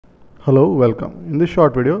Hello, welcome. In this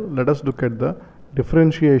short video, let us look at the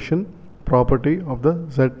differentiation property of the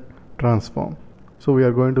Z transform. So we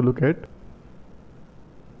are going to look at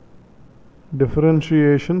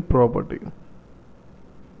differentiation property.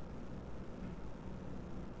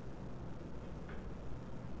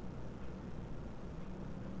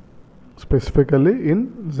 Specifically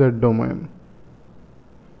in Z domain.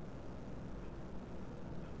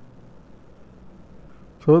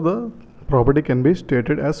 So the property can be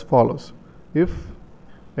stated as follows. If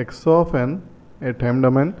x of n, a time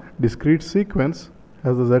domain discrete sequence,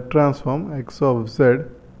 has the Z transform x of z,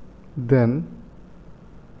 then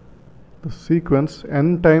the sequence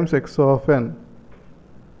n times x of n,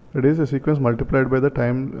 that is a sequence multiplied by the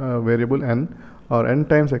time variable n, or n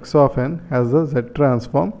times x of n, has the Z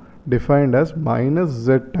transform defined as minus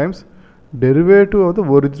z times derivative of the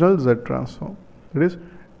original Z transform, that is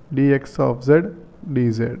dx of z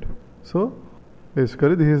dz. So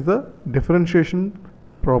basically this is the differentiation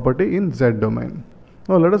property in Z domain.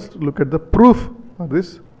 Now let us look at the proof of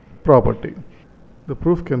this property. The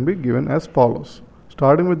proof can be given as follows.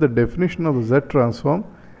 Starting with the definition of the Z transform,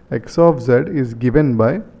 x of z is given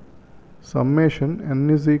by summation n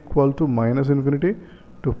is equal to minus infinity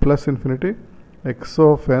to plus infinity x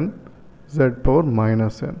of n z power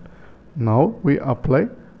minus n. Now we apply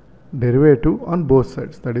derivative on both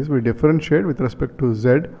sides, that is we differentiate with respect to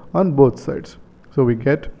z on both sides. So we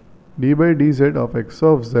get d by dz of x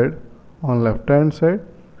of z on left hand side,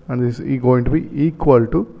 and this is going to be equal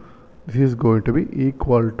to n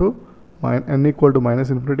equal to minus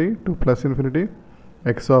infinity to plus infinity.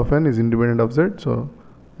 X of n is independent of z, so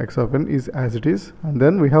x of n is as it is, and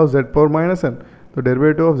then we have z power minus n. The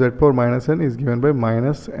derivative of z power minus n is given by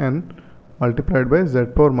minus n multiplied by z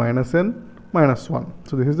power minus n minus 1.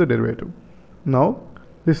 So this is the derivative. Now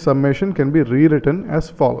this summation can be rewritten as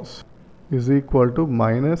follows, is equal to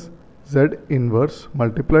minus z inverse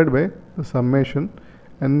multiplied by the summation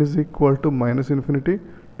n is equal to minus infinity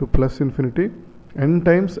to plus infinity n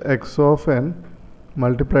times x of n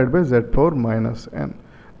multiplied by z power minus n.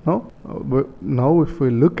 Now if we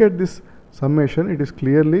look at this summation, it is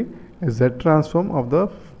clearly a Z transform of the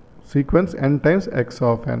sequence n times x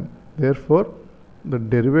of n. Therefore the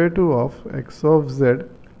derivative of x of z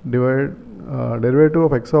derivative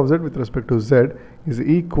of x of z with respect to z is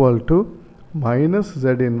equal to minus z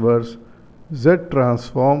inverse Z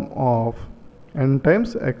transform of n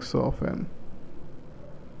times x of n.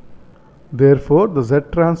 Therefore the Z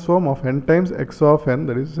transform of n times x of n,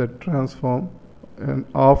 that is Z transform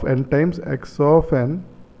of n times x of n,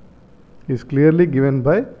 is clearly given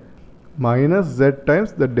by minus z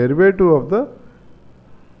times the derivative of the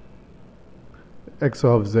x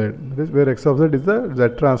of z, that is where x of z is the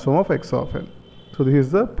Z transform of x of n. So this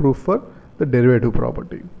is the proof for the derivative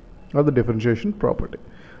property or the differentiation property.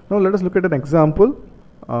 Now let us look at an example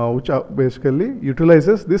which basically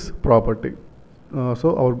utilizes this property.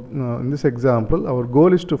 In this example our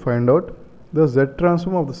goal is to find out the Z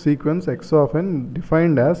transform of the sequence x of n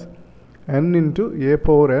defined as n into a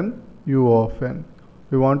power n u of n.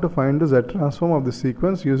 We want to find the Z transform of the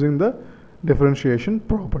sequence using the differentiation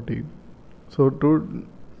property. So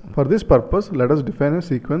for this purpose, let us define a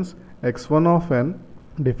sequence x1 of n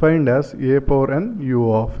defined as a power n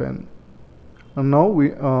u of n. And now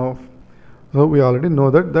we already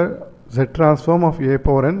know that the Z transform of a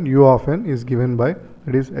power n u of n is given by,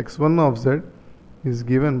 that is x1 of z is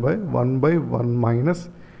given by 1 by 1 minus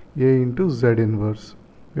a into z inverse,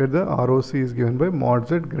 where the ROC is given by mod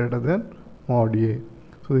z greater than mod a.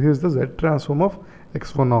 So this is the Z transform of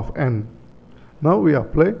x1 of n. Now we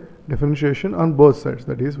apply differentiation on both sides,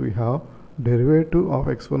 that is we have derivative of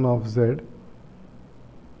x1 of z,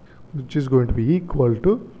 which is going to be equal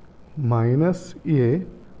to minus a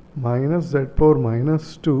minus z power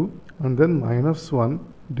minus 2 and then minus 1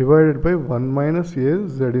 divided by 1 minus a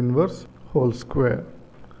z inverse whole square.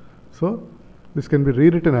 So this can be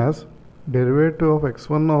rewritten as derivative of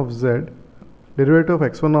x1 of z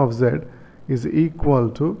is equal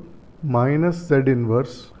to minus z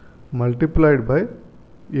inverse multiplied by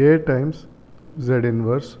a times z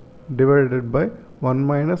inverse divided by 1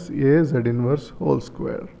 minus a z inverse whole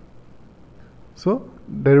square. So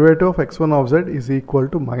derivative of x1 of z is equal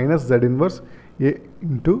to minus z inverse a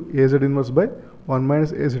into a z inverse by 1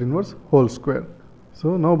 minus a z inverse whole square.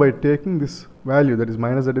 So now by taking this value, that is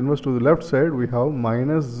minus z inverse, to the left side, we have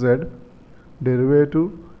minus z derivative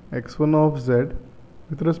x1 of z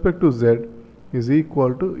with respect to z is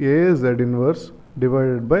equal to a z inverse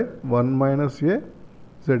divided by 1 minus a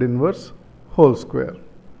z inverse whole square.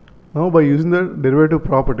 Now by using the derivative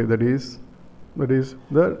property, that is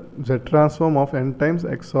the Z transform of n times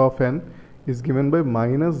x of n is given by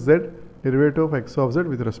minus z derivative of x of z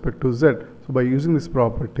with respect to z. So by using this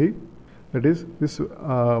property, that is this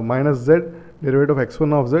minus z derivative of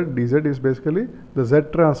x1 of z dz is basically the z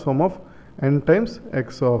transform of n times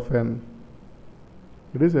x of n.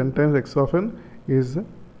 It is n times x of n is,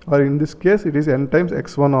 or in this case it is n times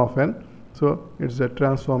x1 of n. So its z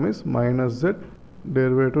transform is minus z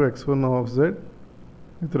derivative x1 of z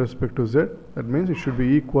with respect to z. That means it should be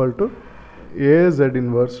equal to a z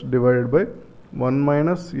inverse divided by 1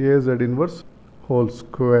 minus a z inverse whole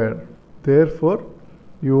square. Therefore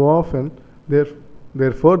u of n,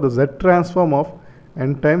 therefore the z transform of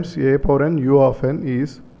n times a power n u of n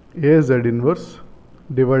is a z inverse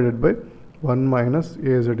divided by 1 minus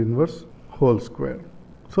a z inverse whole square.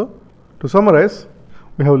 So to summarize,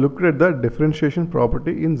 we have looked at the differentiation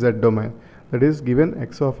property in z domain. That is, given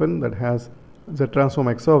x of n that has z transform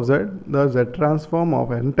x of z, the z transform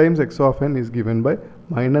of n times x of n is given by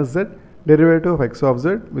minus z derivative of x of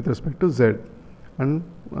z with respect to z. And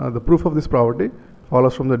the proof of this property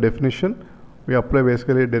follows from the definition. We apply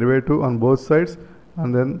basically a derivative on both sides,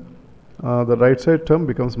 and then the right side term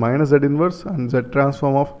becomes minus z inverse and z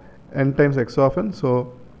transform of n times x of n.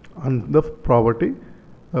 So on the property,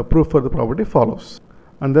 proof for the property follows.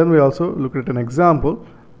 And then we also look at an example.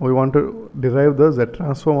 We want to derive the z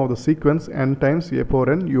transform of the sequence n times a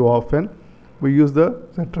power n u of n. We use the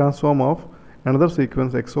z transform of another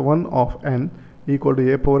sequence x1 of n equal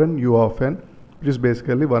to a power n u of n, which is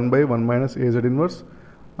basically 1 by 1 minus a z inverse,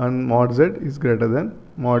 and mod z is greater than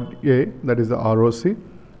mod a, that is the ROC.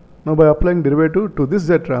 Now by applying derivative to this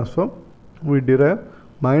z transform, we derive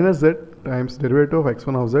minus z times derivative of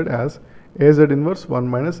x1 of z as a z inverse 1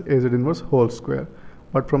 minus a z inverse whole square.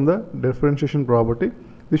 But from the differentiation property,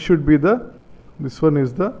 this one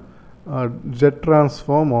is the z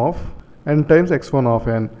transform of n times x1 of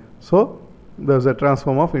n. So the z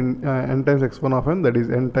transform of n times x1 of n, that is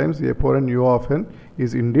n times a power n u of n,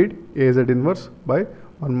 is indeed a z inverse by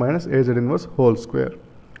 1 minus a z inverse whole square.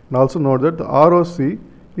 And also note that the ROC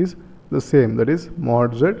is the same, that is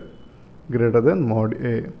mod z greater than mod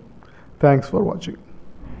a. Thanks for watching.